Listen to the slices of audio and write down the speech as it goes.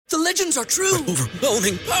The legends are true.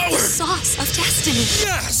 Overwhelming power! Sauce of destiny.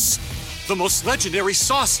 Yes! The most legendary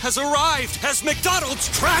sauce has arrived as McDonald's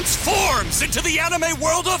transforms into the anime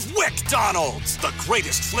world of WickDonald's. The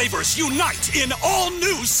greatest flavors unite in all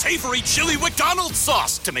new savory chili McDonald's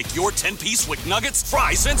sauce to make your 10-piece Wick Nuggets,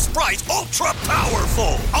 fries, and Sprite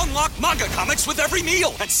ultra-powerful. Unlock manga comics with every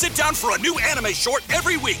meal and sit down for a new anime short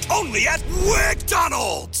every week only at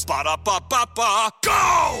WickDonald's. Ba-da-ba-ba-ba,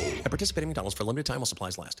 go! At participating McDonald's for a limited time while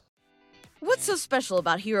supplies last. What's so special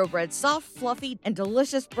about Hero Bread's soft, fluffy, and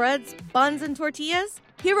delicious breads, buns, and tortillas?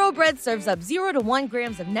 Hero Bread serves up 0 to 1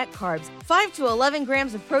 grams of net carbs, 5 to 11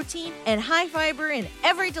 grams of protein, and high fiber in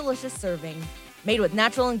every delicious serving. Made with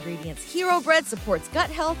natural ingredients, Hero Bread supports gut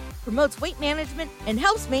health, promotes weight management, and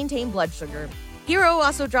helps maintain blood sugar. Hero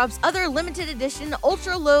also drops other limited edition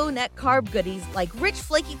ultra-low net carb goodies like rich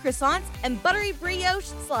flaky croissants and buttery brioche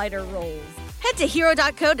slider rolls. Head to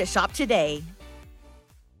hero.co to shop today.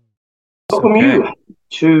 Welcome you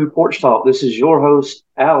to Porch Talk. This is your host,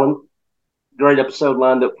 Alan. Great episode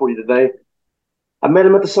lined up for you today. I met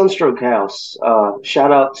him at the Sunstroke House.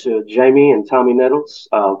 Shout out to Jamie and Tommy Nettles.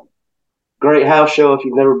 Great house show if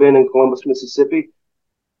you've never been in Columbus, Mississippi.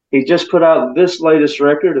 He just put out this latest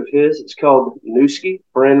record of his. It's called Newski,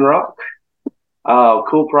 Friend Rock.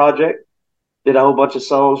 Cool project. Did a whole bunch of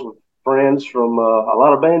songs with friends from a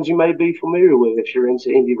lot of bands you may be familiar with if you're into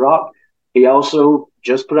indie rock. He also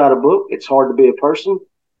just put out a book, It's Hard to Be a Person,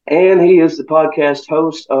 and he is the podcast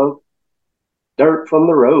host of Dirt from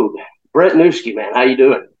the Road. Brett Newski, man, how you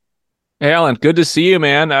doing? Hey, Alan, good to see you,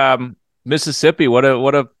 man. Mississippi, what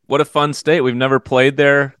a fun state. We've never played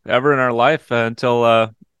there ever in our life until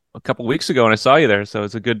a couple weeks ago when I saw you there. So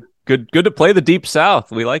it's a good to play the Deep South.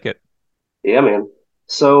 We like it. Yeah, man.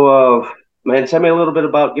 So, man, give me a little bit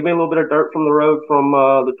of dirt from the road from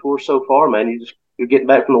the tour so far, man. You're getting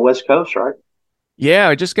back from the West Coast, right? Yeah,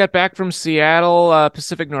 I just got back from Seattle,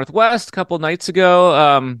 Pacific Northwest a couple nights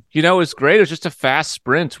ago. It was great. It was just a fast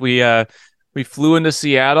sprint. We flew into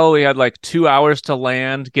Seattle. We had like 2 hours to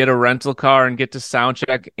land, get a rental car, and get to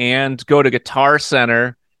soundcheck, and go to Guitar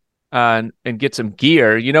Center and get some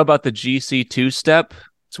gear. You know about the GC2 step?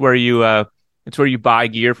 It's where you buy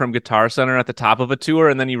gear from Guitar Center at the top of a tour,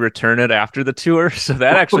 and then you return it after the tour. So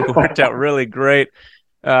that actually worked out really great.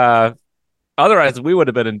 Otherwise, we would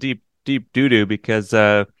have been in deep doo-doo because,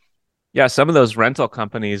 some of those rental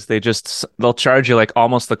companies, they'll charge you like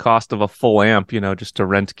almost the cost of a full amp, just to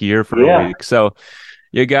rent gear for a week. So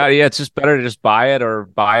it's just better to just buy it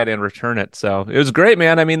and return it. So it was great,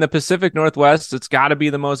 man. I mean, the Pacific Northwest, it's got to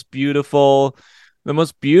be the most beautiful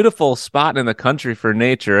spot in the country for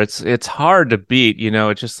nature. It's hard to beat,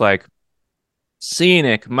 it's just like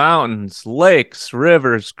scenic mountains, lakes,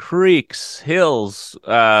 rivers, creeks, hills,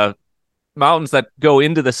 mountains that go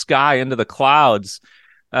into the sky, into the clouds.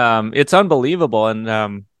 It's unbelievable.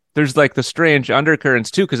 And there's like the strange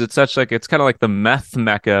undercurrents too, because it's kind of like the meth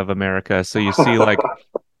mecca of America. So you see like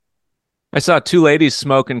I saw 2 ladies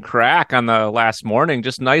smoking crack on the last morning,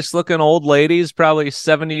 just nice looking old ladies, probably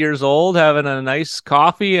 70 years old, having a nice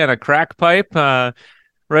coffee and a crack pipe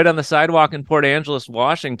right on the sidewalk in Port Angeles,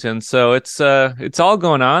 Washington. So it's all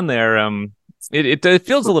going on there. It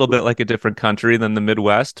feels a little bit like a different country than the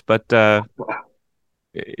Midwest, but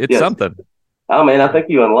it's something. Oh man, I think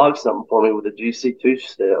you unlocked something for me with the GC2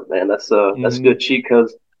 step, man. That's good cheat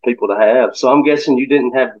codes for people to have. So I'm guessing you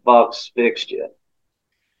didn't have the box fixed yet.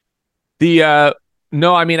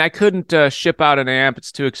 No, I mean, I couldn't ship out an amp.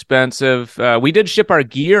 It's too expensive. We did ship our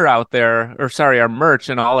gear out there, our merch,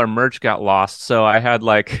 and all our merch got lost. So I had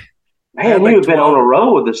Man, you've been on a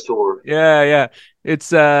roll with this tour. Yeah.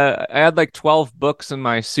 It's I had like 12 books in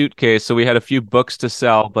my suitcase, so we had a few books to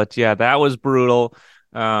sell. But yeah, that was brutal.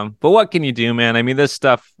 But what can you do, man? I mean, this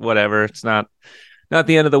stuff, whatever. It's not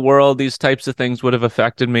the end of the world. These types of things would have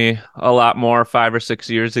affected me a lot more 5 or 6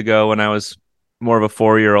 years ago when I was more of a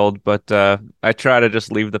 4-year-old. But I try to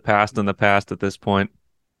just leave the past in the past at this point.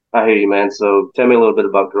 I hear you, man. So tell me a little bit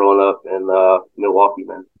about growing up in Milwaukee,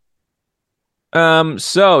 man.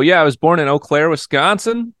 I was born in Eau Claire,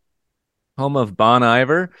 Wisconsin, home of Bon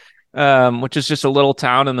Iver, which is just a little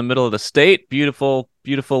town in the middle of the state. Beautiful,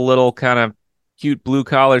 beautiful little kind of cute blue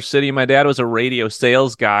collar city. My dad was a radio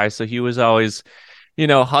sales guy, so he was always,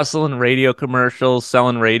 hustling radio commercials,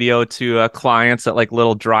 selling radio to clients at like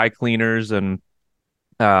little dry cleaners and,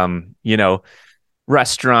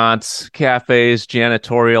 restaurants, cafes,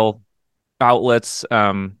 janitorial outlets.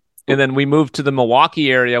 And then we moved to the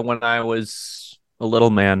Milwaukee area when I was a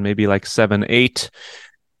little man, maybe like 7, 8.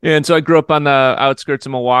 And so I grew up on the outskirts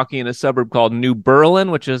of Milwaukee in a suburb called New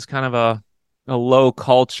Berlin, which is kind of a low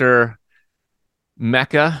culture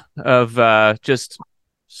mecca of just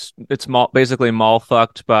it's basically mall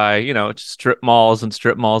fucked by, it's strip malls and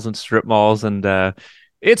strip malls and strip malls. And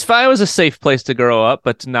it's fine. It was a safe place to grow up,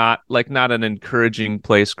 but not an encouraging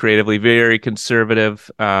place creatively, very conservative,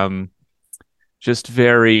 just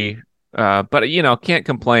very, but can't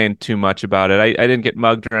complain too much about it. I didn't get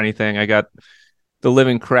mugged or anything. I got the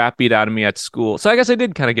living crap beat out of me at school. So I guess I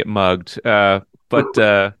did kind of get mugged. But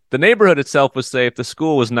the neighborhood itself was safe. The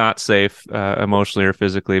school was not safe, emotionally or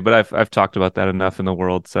physically. But I've talked about that enough in the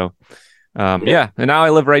world. So, yeah. And now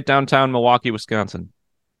I live right downtown Milwaukee, Wisconsin.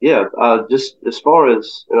 Yeah. Just as far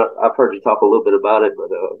as, and I've heard you talk a little bit about it, but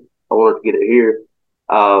I wanted to get it here.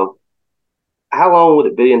 How long would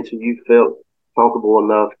it be until you felt comfortable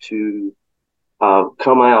enough to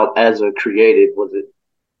come out as a creative? Was it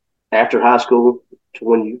after high school to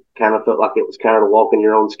when you kind of felt like it was kind of to walk in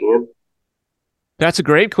your own skin? That's a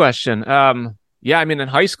great question. Yeah, I mean, in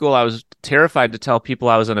high school, I was terrified to tell people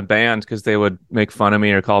I was in a band because they would make fun of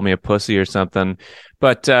me or call me a pussy or something.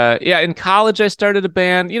 But yeah, in college, I started a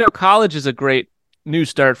band. College is a great new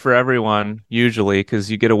start for everyone, usually, because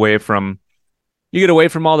you get away from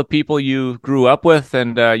all the people you grew up with,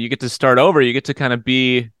 and you get to start over. You get to kind of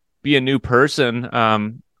be a new person,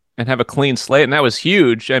 and have a clean slate. And that was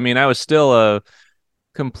huge. I mean, I was still a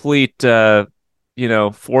complete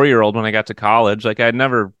 4-year-old when I got to college. Like, I'd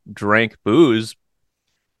never drank booze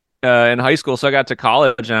in high school, so I got to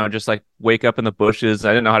college and I would just like wake up in the bushes. I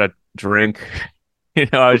didn't know how to drink.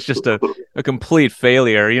 I was just a complete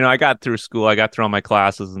failure. I got through school, I got through all my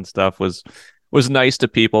classes and stuff, was nice to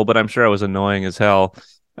people, but I'm sure I was annoying as hell.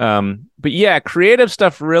 But yeah, creative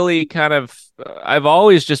stuff really kind of, I've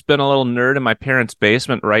always just been a little nerd in my parents'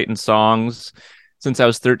 basement writing songs since I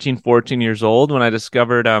was 13, 14 years old when I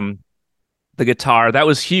discovered the guitar. That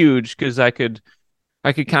was huge because I could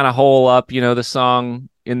kind of hole up, the song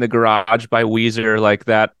In the Garage by Weezer, like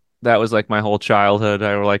that was like my whole childhood.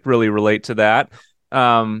 I like really relate to that.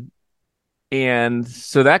 And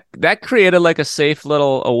so that created like a safe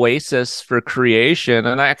little oasis for creation.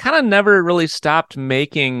 And I kind of never really stopped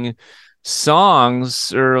making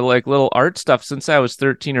songs or like little art stuff since I was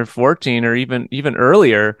 13 or 14 or even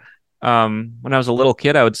earlier. When I was a little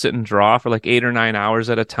kid, I would sit and draw for like 8 or 9 hours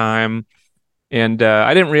at a time. And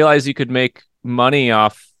I didn't realize you could make money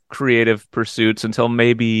off creative pursuits until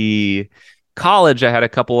maybe college. I had a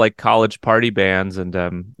couple like college party bands,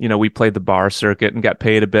 and we played the bar circuit and got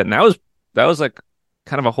paid a bit. And that was like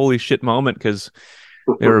kind of a holy shit moment because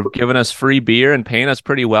they were giving us free beer and paying us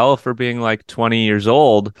pretty well for being like 20 years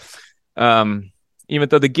old. Even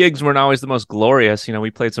though the gigs weren't always the most glorious,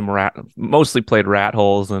 we played mostly played rat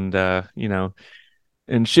holes and in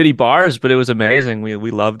shitty bars, but it was amazing.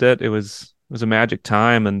 We loved it. It was a magic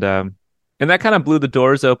time, and that kind of blew the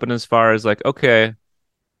doors open as far as like, okay,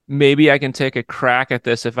 maybe I can take a crack at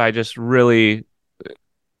this if I just really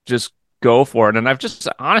just go for it. And I've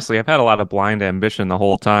had a lot of blind ambition the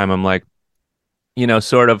whole time. I'm like,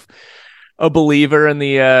 sort of a believer in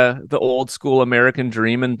the old school American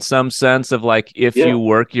dream in some sense of like, if you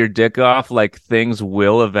work your dick off, like things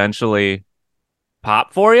will eventually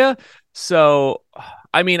pop for you. So,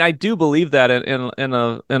 I mean, I do believe that in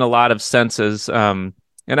a lot of senses. And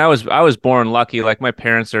I was born lucky. Like, my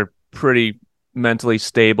parents are pretty mentally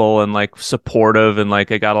stable and like supportive, and like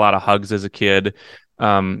I got a lot of hugs as a kid.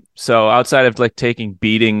 So outside of like taking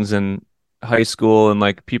beatings in high school and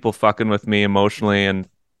like people fucking with me emotionally and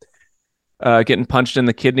getting punched in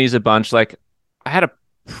the kidneys a bunch, like I had a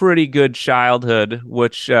pretty good childhood,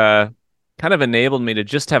 which kind of enabled me to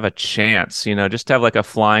just have a chance, just have like a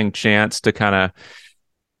flying chance to kind of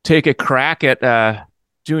take a crack at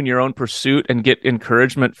doing your own pursuit and get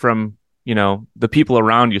encouragement from, the people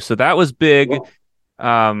around you. So that was big.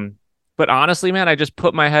 But honestly, man, I just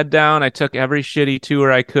put my head down. I took every shitty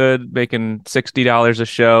tour I could, making $60 a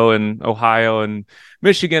show in Ohio and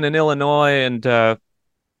Michigan and Illinois and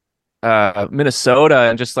Minnesota,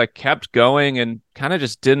 and just like kept going and kind of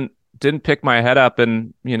just didn't pick my head up.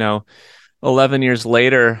 And 11 years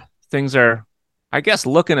later, things are, I guess,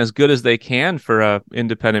 looking as good as they can for a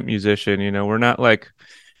independent musician.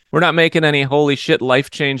 We're not making any holy shit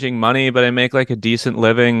life-changing money, but I make like a decent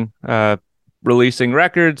living releasing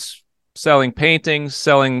records, selling paintings,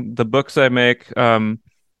 selling the books I make. So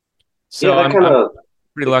I'm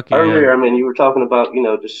pretty lucky. Earlier, yeah. I mean, you were talking about,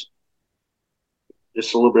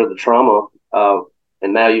 just a little bit of the trauma,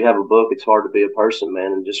 and now you have a book. It's hard to be a person,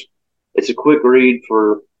 man, and just it's a quick read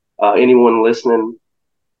for anyone listening.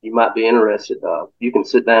 You might be interested. You can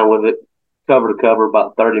sit down with it, cover to cover,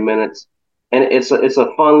 about 30 minutes, and it's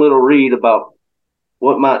a fun little read about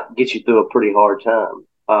what might get you through a pretty hard time.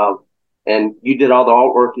 And you did all the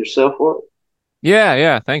artwork yourself for it?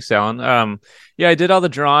 Yeah. Thanks, Alan. Yeah, I did all the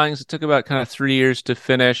drawings. It took about kind of 3 years to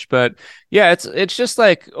finish, but yeah, it's just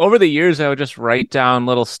like over the years, I would just write down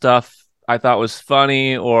little stuff I thought was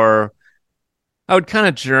funny, or I would kind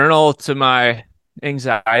of journal to my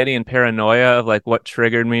anxiety and paranoia of like what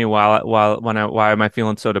triggered me why am I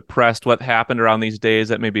feeling so depressed? What happened around these days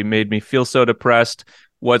that maybe made me feel so depressed?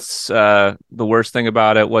 What's the worst thing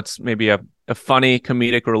about it? What's maybe a funny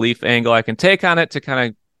comedic relief angle I can take on it to kind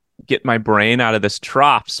of get my brain out of this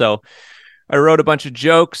trough. So I wrote a bunch of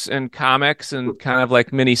jokes and comics and kind of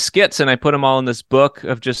like mini skits, and I put them all in this book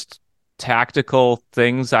of just tactical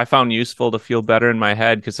things I found useful to feel better in my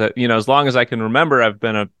head. Because, as long as I can remember, I've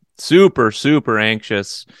been a super, super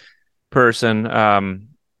anxious person.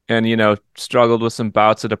 And, struggled with some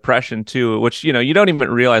bouts of depression too, which, you don't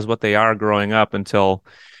even realize what they are growing up until,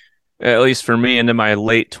 at least for me, into my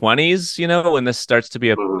late 20s, when this starts to be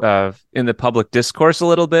in the public discourse a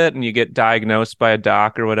little bit, and you get diagnosed by a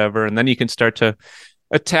doc or whatever, and then you can start to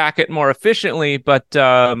attack it more efficiently. But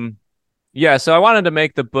yeah, so I wanted to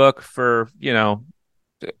make the book for,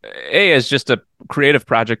 as just a creative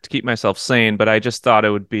project to keep myself sane, but I just thought I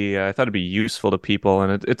thought it'd be useful to people,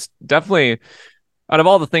 and it's definitely, out of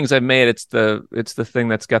all the things I've made, it's the thing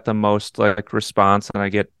that's got the most like response, and I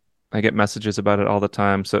get messages about it all the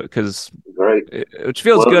time. So because Great. which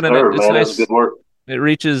feels good, and it's man. nice. That was good work. It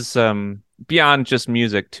reaches beyond just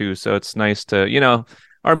music too. So it's nice to,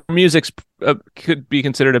 our music's could be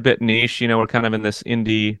considered a bit niche. We're kind of in this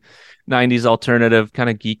indie 90s alternative kind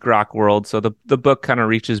of geek rock world. So the book kind of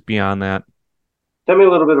reaches beyond that. Tell me a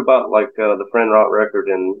little bit about like the Friend Rock record,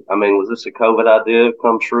 and I mean, was this a COVID idea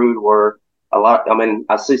come true? Where I mean,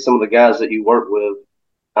 I see some of the guys that you work with.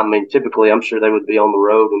 I mean, typically, I'm sure they would be on the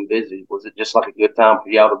road and busy. Was it just like a good time for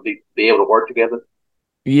y'all to be able to work together?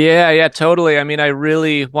 Yeah, totally. I mean, I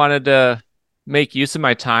really wanted to make use of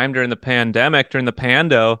my time during the pandemic, during the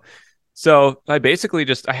pando. So I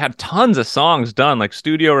had tons of songs done, like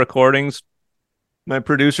studio recordings. My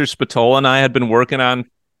producer Spatola and I had been working on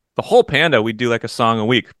the whole pando. We'd do like a song a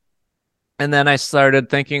week. And then I started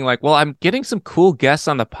thinking like, well, I'm getting some cool guests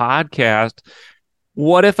on the podcast.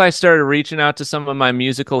 What if I started reaching out to some of my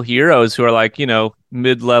musical heroes who are like,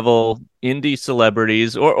 mid-level indie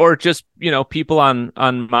celebrities, or just, people on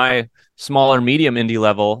my smaller medium indie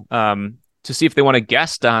level, to see if they want to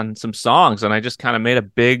guest on some songs. And I just kind of made a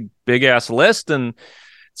big ass list and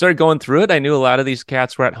started going through it. I knew a lot of these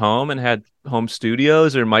cats were at home and had home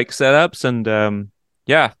studios or mic setups. And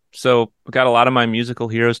yeah, so I got a lot of my musical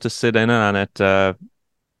heroes to sit in on it.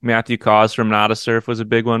 Matthew Cause from Nada Surf was a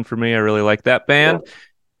big one for me. I really like that band.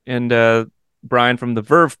 And Brian from the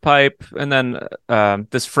Verve Pipe. And then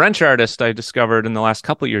this French artist I discovered in the last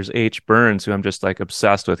couple of years, H. Burns, who I'm just like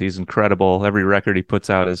obsessed with. He's incredible. Every record he puts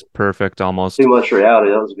out is perfect almost. Too Much Reality.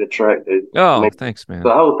 That was a good track, dude. Oh, I mean, thanks, man.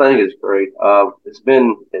 The whole thing is great. It's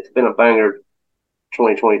been a banger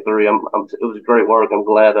 2023. It was great work. I'm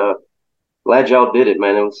glad y'all did it,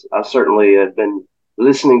 man. I certainly have been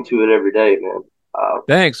listening to it every day, man.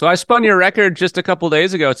 Thanks. Well, I spun your record just a couple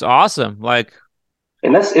days ago. It's awesome. Like,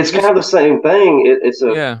 and it's kind of the same thing.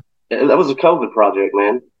 That was a COVID project,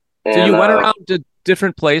 man. And, so you went around to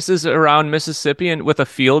different places around Mississippi and with a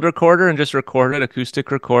field recorder and just recorded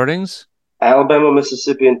acoustic recordings? Alabama,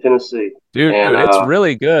 Mississippi, and Tennessee. Dude, it's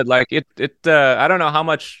really good. Like I don't know how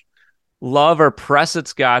much love or press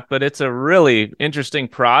it's got, but it's a really interesting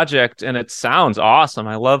project and it sounds awesome.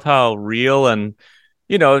 I love how real and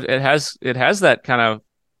it has that kind of,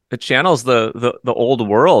 it channels the old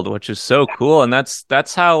world, which is so cool. And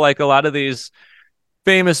that's how like a lot of these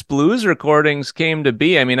famous blues recordings came to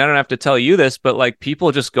be. I mean, I don't have to tell you this, but like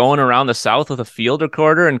people just going around the South with a field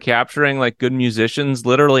recorder and capturing like good musicians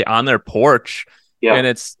literally on their porch. Yeah. And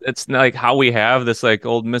it's like how we have this like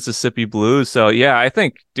old Mississippi blues. So yeah, I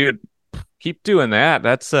think, dude, keep doing that.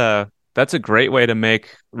 That's a great way to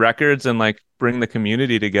make records and like bring the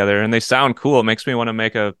community together, and they sound cool. It makes me want to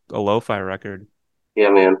make a lo-fi record.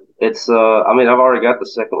 Yeah, man. It's I mean, I've already got the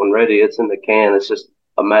second one ready. It's in the can. It's just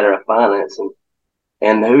a matter of financing.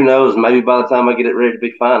 And who knows, maybe by the time I get it ready to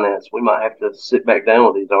be financed, we might have to sit back down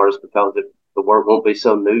with these artists because the work won't be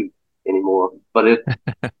so new anymore. But it's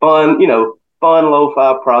fun, fun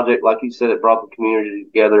lo-fi project. Like you said, it brought the community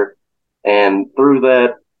together. And through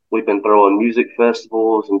that, we've been throwing music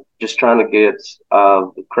festivals and just trying to get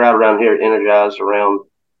the crowd around here energized around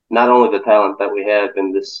not only the talent that we have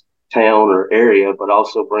in this town or area, but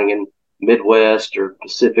also bringing Midwest or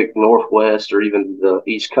Pacific Northwest or even the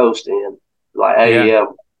East Coast in. Like, hey, yeah,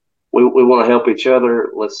 we want to help each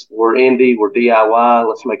other. We're indie, we're DIY.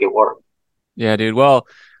 Let's make it work. Yeah, dude. Well,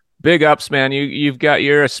 Big ups, man.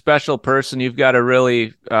 You're a special person. You've got a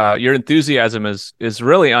really your enthusiasm is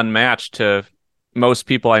really unmatched to most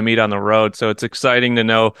people I meet on the road. So it's exciting to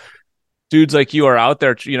know dudes like you are out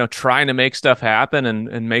there, trying to make stuff happen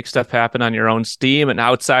and make stuff happen on your own steam and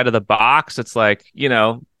outside of the box. It's like, you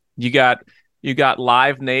got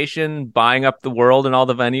Live Nation buying up the world and all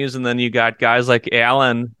the venues, and then you got guys like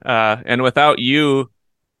Alan. And without you,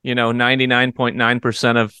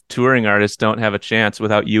 99.9% of touring artists don't have a chance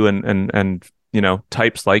without you and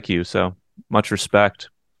types like you. So much respect.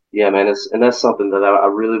 Yeah, man, and that's something that I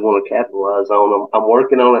really want to capitalize on. I'm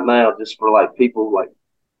working on it now, just for like people like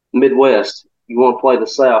Midwest. You want to play the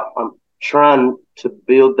South? I'm trying to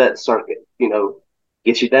build that circuit.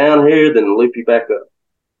 Get you down here, then loop you back up.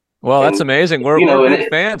 Well, that's amazing. We're big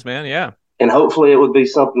fans, man. Yeah, and hopefully it would be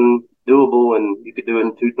something doable, and you could do it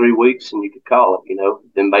in 2-3 weeks, and you could call it.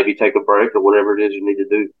 Then maybe take a break or whatever it is you need to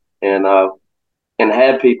do, and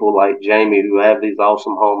have people like Jamie who have these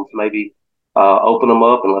awesome homes, maybe open them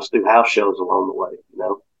up and let's do house shows along the way.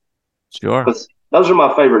 Sure. Because those are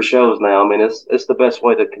my favorite shows now. I mean, it's the best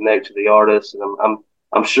way to connect to the artists, and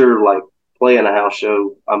I'm sure like playing a house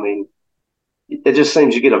show. I mean, it just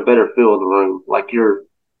seems you get a better feel of the room, like you're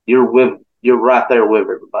right there with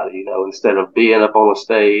everybody, instead of being up on a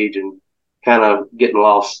stage and kind of getting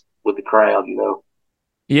lost with the crowd.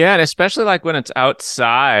 Yeah, and especially like when it's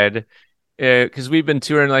outside. Because we've been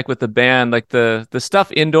touring like with the band, like the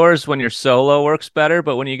stuff indoors when you're solo works better,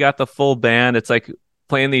 but when you got the full band, it's like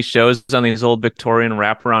playing these shows on these old Victorian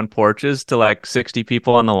wraparound porches to like 60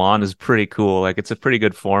 people on the lawn is pretty cool. Like it's a pretty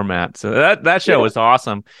good format. So that show was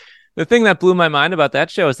awesome. The thing that blew my mind about that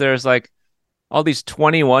show is there's like all these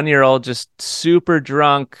 21-year-old just super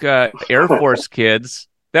drunk Air Force kids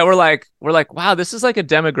that we're like, wow, this is like a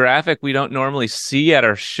demographic we don't normally see at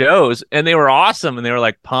our shows. And they were awesome. And they were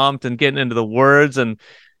like pumped and getting into the words. And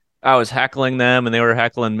I was heckling them and they were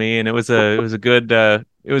heckling me. And it was a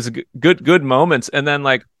good moments. And then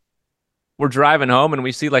like we're driving home and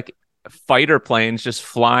we see like fighter planes just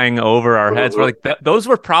flying over our heads. We're like, those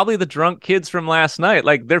were probably the drunk kids from last night.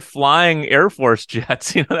 Like they're flying Air Force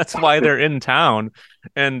jets. That's why they're in town.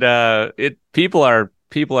 And people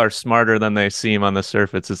are smarter than they seem on the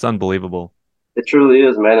surface. It's unbelievable. It truly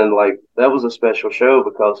is, man. And like that was a special show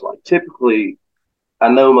because like typically I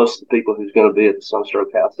know most of the people who's going to be at the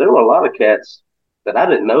Sunstroke House. There were a lot of cats that I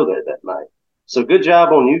didn't know there that night. So good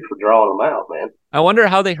job on you for drawing them out, man. I wonder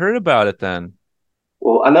how they heard about it then.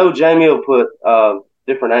 Well, I know Jamie will put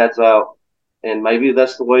different ads out, and maybe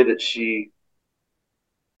that's the way that she.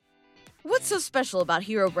 What's so special about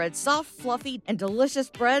Hero Bread's soft, fluffy, and delicious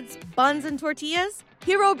breads, buns, and tortillas?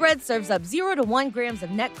 Hero Bread serves up 0 to 1 grams of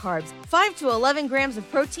net carbs, 5 to 11 grams of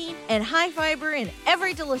protein, and high fiber in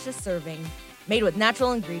every delicious serving. Made with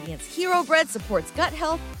natural ingredients, Hero Bread supports gut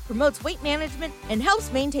health, promotes weight management, and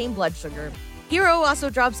helps maintain blood sugar. Hero also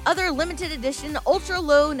drops other limited edition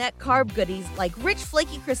ultra-low net carb goodies like rich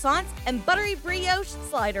flaky croissants and buttery brioche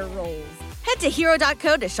slider rolls. Head to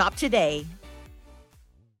hero.co to shop today.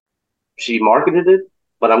 She marketed it,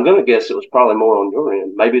 but I'm going to guess it was probably more on your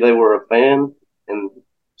end. Maybe they were a fan and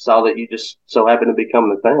saw that you just so happened to be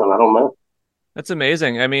coming to town. I don't know. That's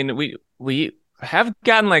amazing. I mean, we have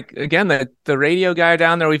gotten like, again, the radio guy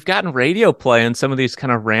down there, we've gotten radio play in some of these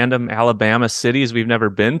kind of random Alabama cities we've never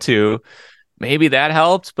been to. Maybe that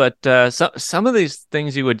helped, but some of these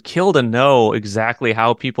things you would kill to know exactly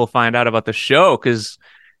how people find out about the show because,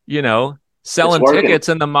 selling tickets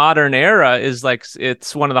in the modern era is like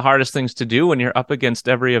it's one of the hardest things to do when you're up against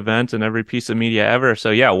every event and every piece of media ever.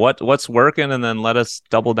 So yeah, what's working, and then let us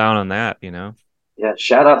double down on that. Yeah,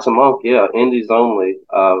 shout out to Monk. Yeah, Indies only.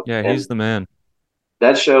 Yeah, he's the man.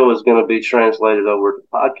 That show is going to be translated over to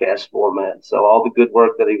podcast format. So all the good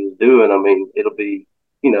work that he was doing, I mean, it'll be.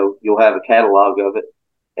 You'll have a catalog of it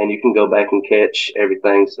and you can go back and catch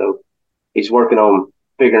everything. So he's working on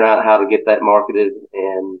figuring out how to get that marketed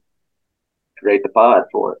and create the pod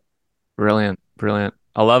for it. Brilliant.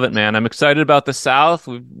 I love it, man. I'm excited about the South.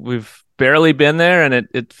 We've barely been there and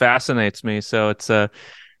it fascinates me. So it's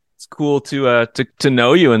cool to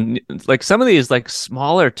know you, and like some of these like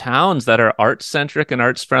smaller towns that are art centric and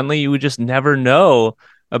arts friendly, you would just never know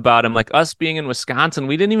about them. Like us being in Wisconsin,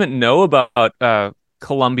 we didn't even know about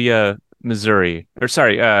Columbus, Mississippi.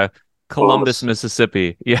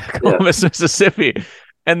 Yeah, Columbus, Mississippi.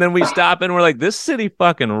 And then we stop and we're like, this city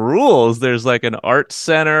fucking rules. There's like an art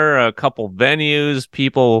center, a couple venues,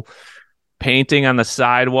 people painting on the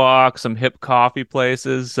sidewalk, some hip coffee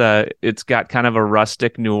places. It's got kind of a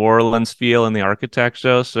rustic New Orleans feel in the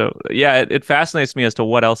architecture. So yeah, it fascinates me as to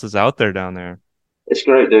what else is out there down there. It's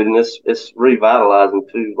great, dude. And it's revitalizing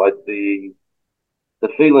too. Like the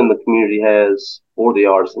feeling the community has for the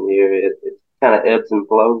artists in the area. It kind of ebbs and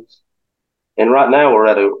flows. And right now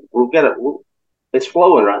it's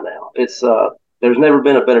flowing right now. There's never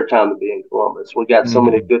been a better time to be in Columbus. We got so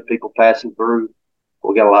many good people passing through.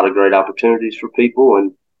 We got a lot of great opportunities for people,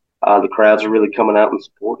 and the crowds are really coming out and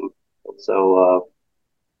supporting. So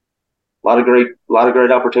a lot of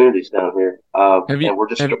great opportunities down here. And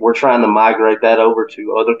we're trying to migrate that over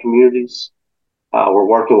to other communities. We're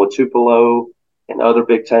working with Tupelo and other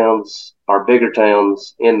big towns, our bigger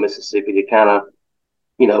towns in Mississippi, to kind of,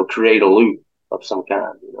 create a loop of some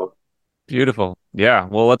kind. Beautiful. Yeah.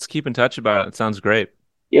 Well, let's keep in touch about it. It sounds great.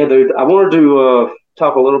 Yeah, dude. I wanted to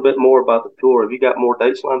talk a little bit more about the tour. Have you got more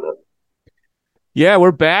dates lined up? Yeah,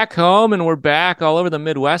 we're back home and we're back all over the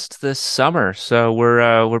Midwest this summer. So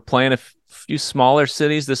we're playing a few smaller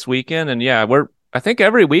cities this weekend, and yeah, I think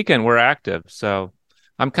every weekend we're active. So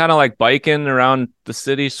I'm kind of like biking around the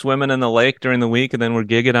city, swimming in the lake during the week, and then we're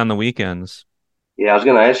gigging on the weekends. Yeah, I was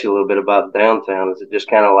going to ask you a little bit about downtown. Is it just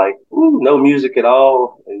kind of like no music at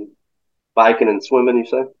all and biking and swimming, you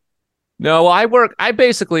say? No, I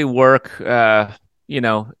basically work 8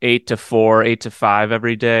 to 4, 8 to 5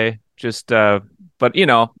 every day. But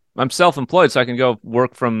I'm self-employed, so I can go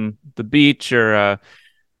work from the beach, or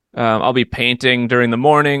I'll be painting during the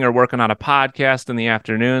morning or working on a podcast in the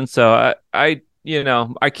afternoon. So I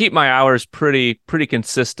keep my hours pretty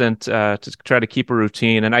consistent to try to keep a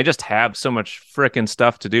routine, and I just have so much frickin'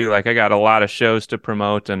 stuff to do. Like, I got a lot of shows to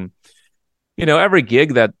promote, and every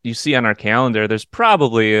gig that you see on our calendar, there's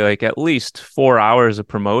probably like at least 4 hours of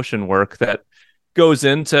promotion work that goes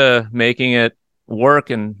into making it work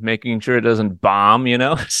and making sure it doesn't bomb.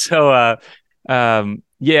 So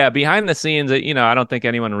yeah, behind the scenes, I don't think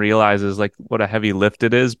anyone realizes like what a heavy lift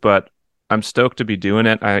it is, but I'm stoked to be doing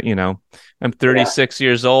it. I'm 36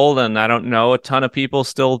 years old, and I don't know a ton of people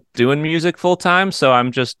still doing music full time. So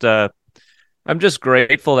I'm just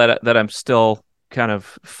grateful that I'm still kind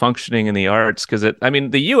of functioning in the arts, because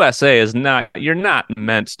the USA you're not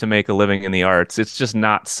meant to make a living in the arts. It's just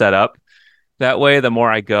not set up that way. The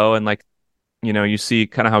more I go, and you see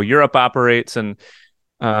kind of how Europe operates, and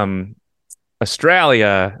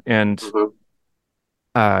Australia and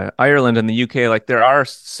Ireland and the UK, like there are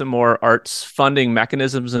some more arts funding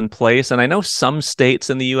mechanisms in place. And I know some states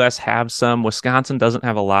in the US have some. Wisconsin doesn't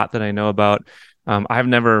have a lot that I know about. I've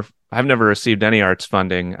never received any arts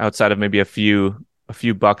funding outside of maybe a few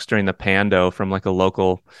bucks during the Pando from like a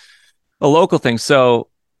local thing. So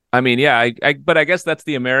but I guess that's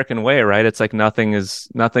the American way, right? It's like nothing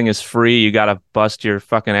is free. You got to bust your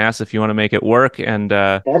fucking ass if you want to make it work. And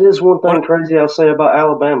that is one thing crazy I'll say about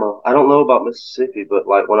Alabama. I don't know about Mississippi, but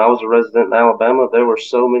like when I was a resident in Alabama, there were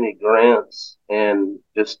so many grants and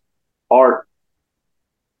just art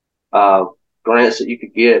grants that you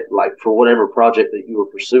could get, like for whatever project that you were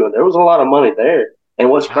pursuing. There was a lot of money there. And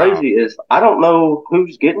what's crazy is I don't know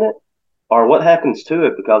who's getting it or what happens to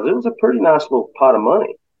it, because it was a pretty nice little pot of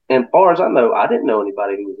money. And as far as I know, I didn't know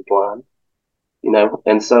anybody who was applying,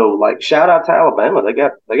 and so like shout out to Alabama. They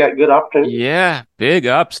got good opportunities. Yeah, big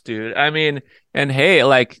ups, dude. And hey,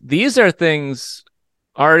 like these are things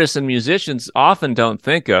artists and musicians often don't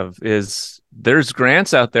think of. Is there's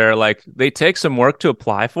grants out there, like they take some work to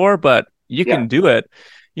apply for, but you can do it.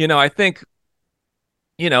 I think,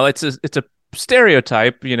 it's a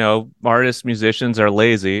stereotype, artists, musicians are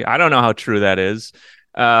lazy. I don't know how true that is.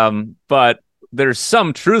 But there's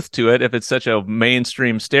some truth to it if it's such a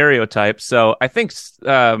mainstream stereotype. So I think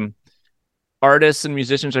artists and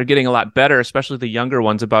musicians are getting a lot better, especially the younger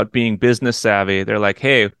ones, about being business savvy. They're like,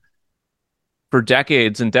 hey, for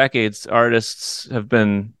decades and decades, artists have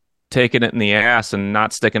been taking it in the ass and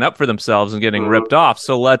not sticking up for themselves and getting ripped off.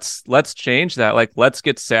 So let's change that. Like, let's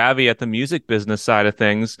get savvy at the music business side of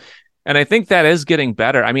things. And I think that is getting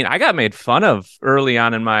better. I got made fun of early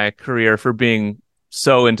on in my career for being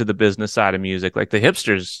so into the business side of music. Like the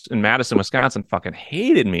hipsters in Madison, Wisconsin fucking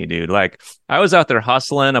hated me, dude. Like I was out there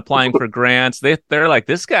hustling, applying for grants. They're like,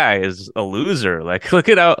 this guy is a loser. Like, look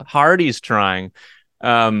at how hard he's trying.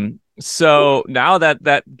 So now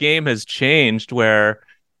that game has changed where,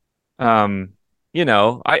 I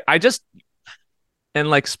just, and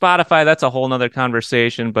like Spotify, that's a whole nother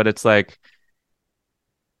conversation, but it's like,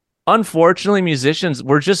 unfortunately, musicians,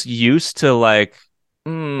 we're just used to like,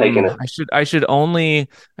 I should only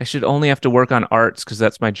have to work on arts because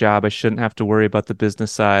that's my job. I shouldn't have to worry about the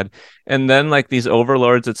business side. And then like these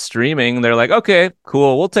overlords at streaming, they're like, okay,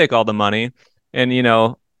 cool, we'll take all the money. And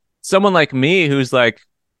someone like me who's like,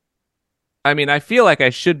 I feel like I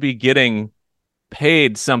should be getting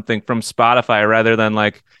paid something from Spotify rather than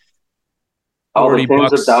like All the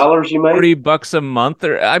tens of dollars you made? $40 a month.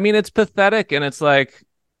 Or I mean, it's pathetic. And it's like,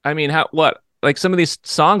 I mean, like some of these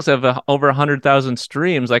songs have over 100,000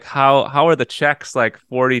 streams. Like how are the checks like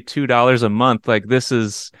 $42 a month? Like this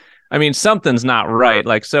is, I mean, something's not right.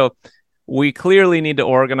 Like, so we clearly need to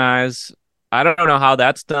organize. I don't know how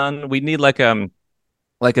that's done. We need like a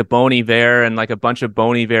Bon Iver and like a bunch of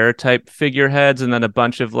Bon Iver type figureheads, and then a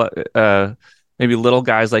bunch of maybe little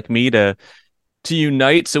guys like me to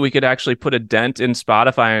unite so we could actually put a dent in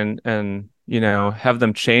Spotify and have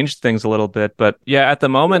them change things a little bit. But yeah, at the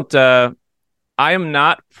moment, I am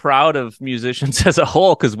not proud of musicians as a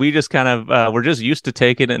whole, because we just kind of we're just used to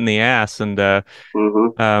taking it in the ass, and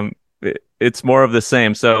it's more of the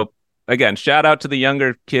same. So again, shout out to the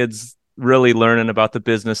younger kids really learning about the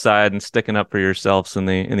business side and sticking up for yourselves in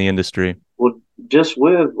the industry. Well, just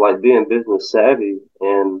with like being business savvy,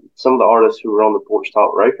 and some of the artists who were on the Porch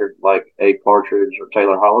Talk record, like A Partridge or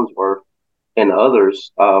Taylor Hollinsworth and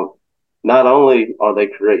others, not only are they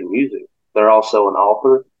creating music, they're also an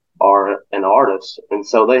author or an artist. And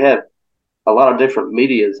so they have a lot of different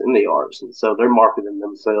medias in the arts. And so they're marketing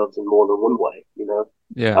themselves in more than one way,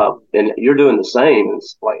 Yeah. And you're doing the same.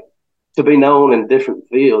 It's like to be known in different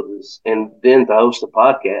fields, and then to host a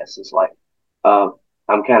podcast is like,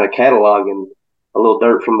 I'm kind of cataloging a little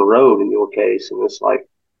dirt from the road in your case. And it's like,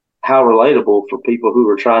 how relatable for people who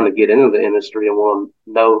are trying to get into the industry and want to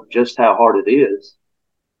know just how hard it is.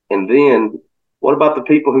 And then what about the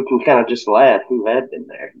people who can kind of just laugh, who had been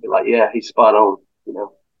there, be like, yeah, he's spot on.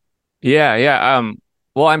 Yeah, yeah.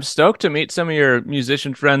 Well, I'm stoked to meet some of your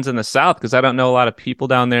musician friends in the South, because I don't know a lot of people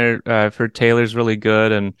down there. I've heard Taylor's really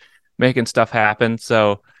good and making stuff happen.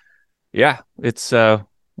 So yeah, it's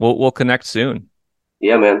we'll connect soon.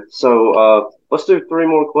 Yeah, man. So let's do 3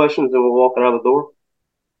 more questions and we'll walk out the door.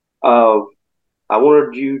 I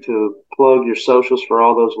wanted you to plug your socials for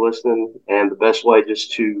all those listening, and the best way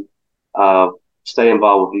just to stay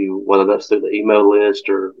involved with you, whether that's through the email list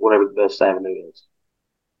or whatever the best avenue is.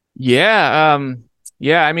 Yeah,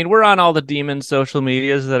 yeah. I mean, we're on all the demon social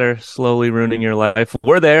medias that are slowly ruining your life.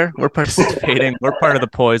 We're there. We're participating. We're part of the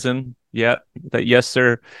poison. Yeah, yes,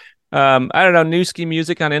 sir. I don't know. Newski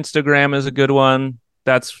Music on Instagram is a good one.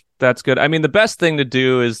 That's good. I mean, the best thing to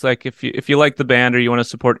do is like if you like the band or you want to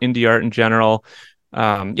support indie art in general,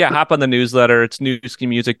 hop on the newsletter. It's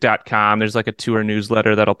newskimusic.com. There's like a tour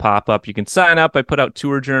newsletter that'll pop up. You can sign up. I put out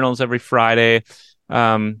tour journals every Friday.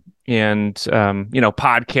 And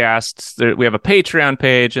podcasts. We have a Patreon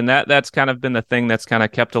page, and that's kind of been the thing that's kind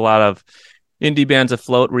of kept a lot of indie bands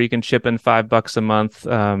afloat, where you can chip in $5 a month,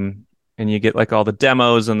 and you get like all the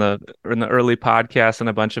demos and the early podcasts and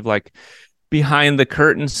a bunch of like behind the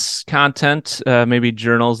curtains content, maybe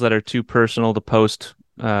journals that are too personal to post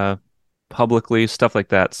publicly, stuff like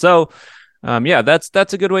that. So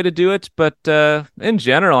that's a good way to do it. But in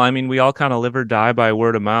general, I mean, we all kind of live or die by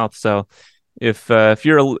word of mouth. So if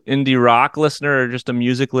you're an indie rock listener or just a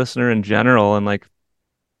music listener in general, and like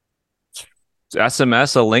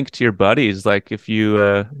SMS a link to your buddies, like if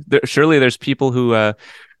you surely there's people who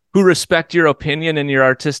respect your opinion and your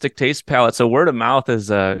artistic taste palette. So word of mouth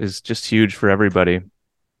is just huge for everybody.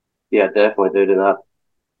 Yeah, definitely, dude. And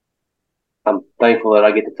I'm thankful that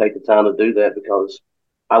I get to take the time to do that, because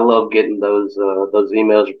I love getting those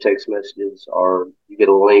emails or text messages, or you get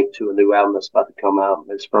a link to a new album that's about to come out,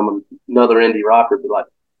 and it's from another indie rocker. Be like,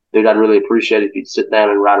 dude, I'd really appreciate it if you'd sit down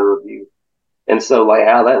and write a review. And so, like,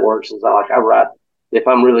 how that works is I write, if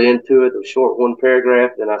I'm really into it, a short 1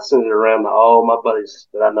 paragraph, then I send it around to all my buddies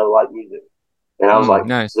that I know like music. And I was like,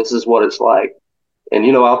 nice. This is what it's like. And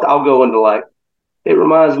I'll go into like, it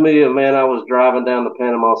reminds me of, man, I was driving down to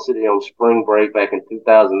Panama City on spring break back in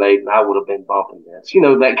 2008, and I would have been bumping this,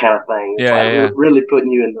 that kind of thing. It's really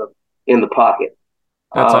putting you in the pocket.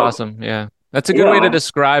 That's awesome. Yeah, that's a good way to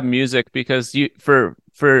describe music, because for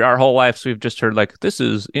our whole lives we've just heard like, this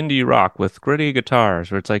is indie rock with gritty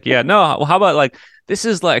guitars, where it's like, yeah, no, well, how about like, this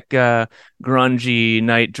is like grungy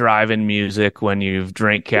night driving music when you've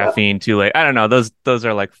drank caffeine too late. I don't know. Those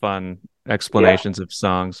are like fun explanations of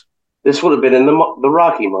songs. This would have been in the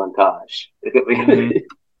Rocky montage. Mm-hmm.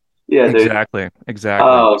 Yeah, dude.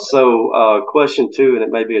 Exactly. So question 2, and it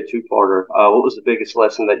may be a 2-parter. What was the biggest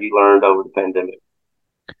lesson that you learned over the pandemic?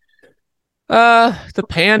 The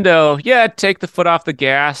Pando. Yeah, take the foot off the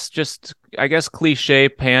gas. Just, I guess, cliche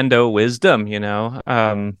Pando wisdom,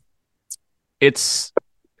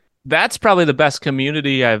 that's probably the best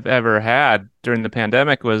community I've ever had during the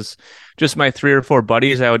pandemic, was just my 3 or 4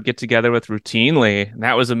 buddies I would get together with routinely. And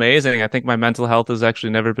that was amazing. I think my mental health has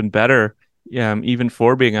actually never been better, even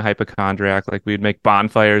for being a hypochondriac. Like, we'd make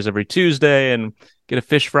bonfires every Tuesday and get a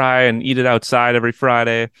fish fry and eat it outside every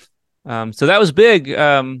Friday. So that was big.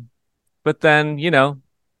 But then,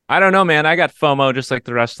 I don't know, man. I got FOMO just like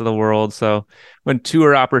the rest of the world. So when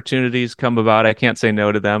tour opportunities come about, I can't say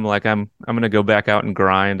no to them. Like I'm gonna go back out and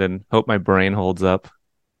grind and hope my brain holds up.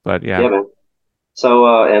 But yeah. Yeah, man.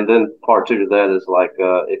 So, and then part two to that is like,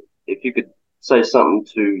 if you could say something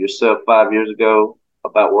to yourself 5 years ago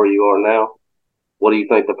about where you are now, what do you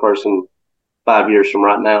think the person 5 years from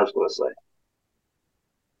right now is going to say?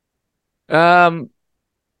 Um,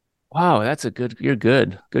 wow, you're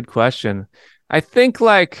good. Good question. I think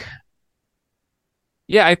like,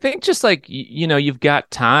 yeah, I think just like, you've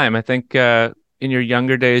got time. I think, in your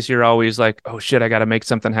younger days, you're always like, oh shit, I got to make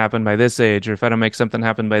something happen by this age. Or if I don't make something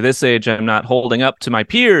happen by this age, I'm not holding up to my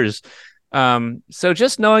peers. So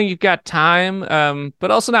just knowing you've got time, but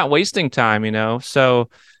also not wasting time, so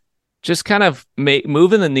just kind of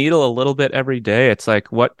moving the needle a little bit every day. It's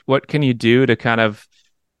like, what can you do to kind of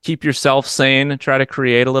keep yourself sane, try to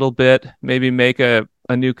create a little bit, maybe make a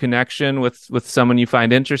new connection with someone you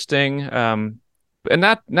find interesting, and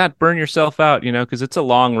not burn yourself out, because it's a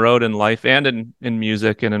long road in life and in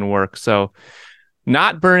music and in work. So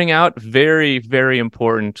not burning out, very, very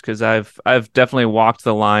important, because I've definitely walked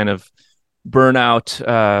the line of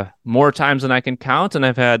burnout more times than I can count, and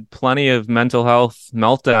I've had plenty of mental health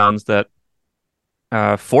meltdowns that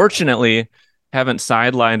fortunately haven't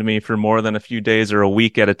sidelined me for more than a few days or a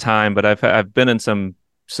week at a time. But I've been in some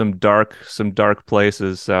dark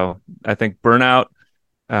places. So I think avoiding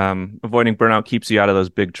burnout keeps you out of those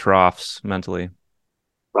big troughs mentally.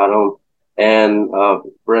 Right on. And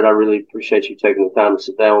Brett, I really appreciate you taking the time to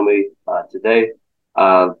sit down with me today.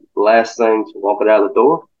 Last thing to walk it out the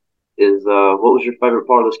door is what was your favorite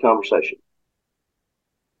part of this conversation?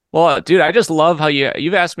 Well, dude, I just love how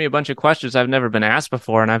you've asked me a bunch of questions I've never been asked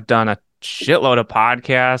before, and I've done a shitload of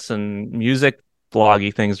podcasts and music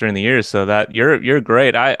bloggy things during the years. So that you're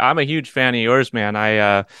great. I'm a huge fan of yours, man.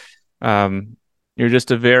 You're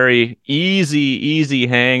just a very easy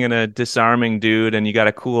hang and a disarming dude, and you got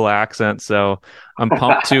a cool accent. So I'm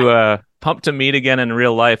pumped to meet again in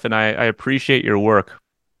real life, and I appreciate your work.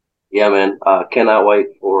 Yeah, man. Cannot wait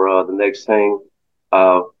for the next thing.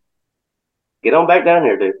 Get on back down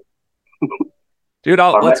here, dude. Dude,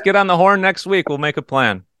 let's get on the horn next week. We'll make a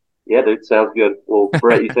plan. Yeah, dude. Sounds good. Well,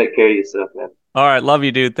 Brett, you take care of yourself, man. All right. Love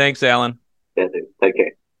you, dude. Thanks, Alan. Yeah, dude. Take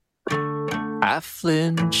care. I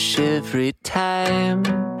flinch every time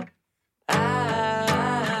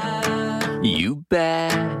you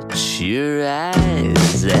bat your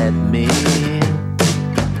eyes at me.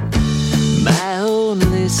 My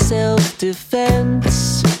only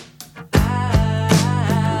self-defense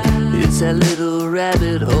is a little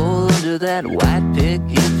rabbit hole under that white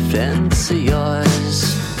picket fence of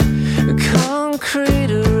yours.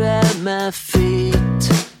 Concrete around my feet.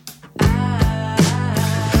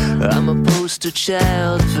 I'm a poster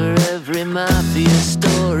child for every mafia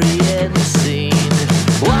story and scene.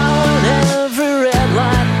 While every red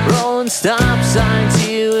light, rolling stop signs,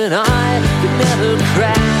 you and I could never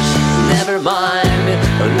crash. Never mind,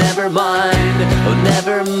 oh never mind, oh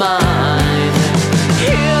never mind.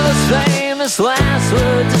 His famous last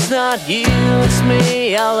words, it's not you, it's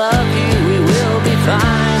me. I love you, we will be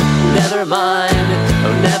fine. Never mind,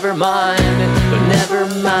 oh never mind, oh never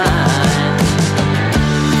mind.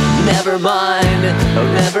 Never mind, oh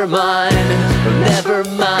never mind, oh never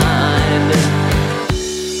mind.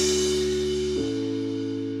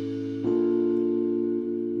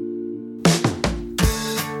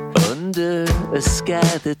 Under a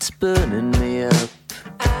sky that's burning me up,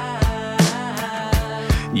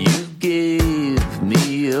 you gave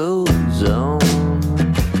me ozone.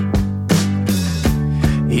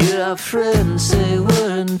 Here our friends say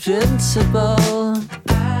we're invincible,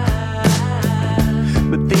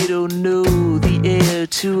 but they don't know the air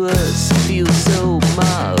to us feels so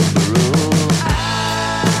Marlboro.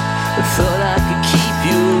 I thought I could keep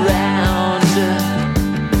you around.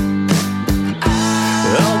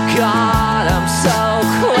 Oh God, I'm so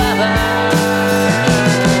clever.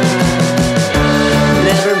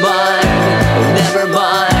 Never mind, oh never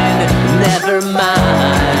mind, never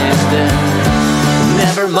mind.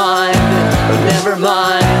 Never mind, oh never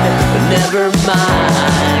mind, never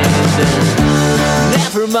mind.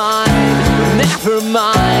 Never mind, never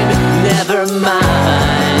mind, never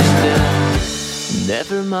mind.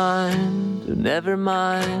 Never mind, never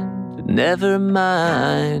mind, never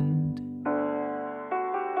mind.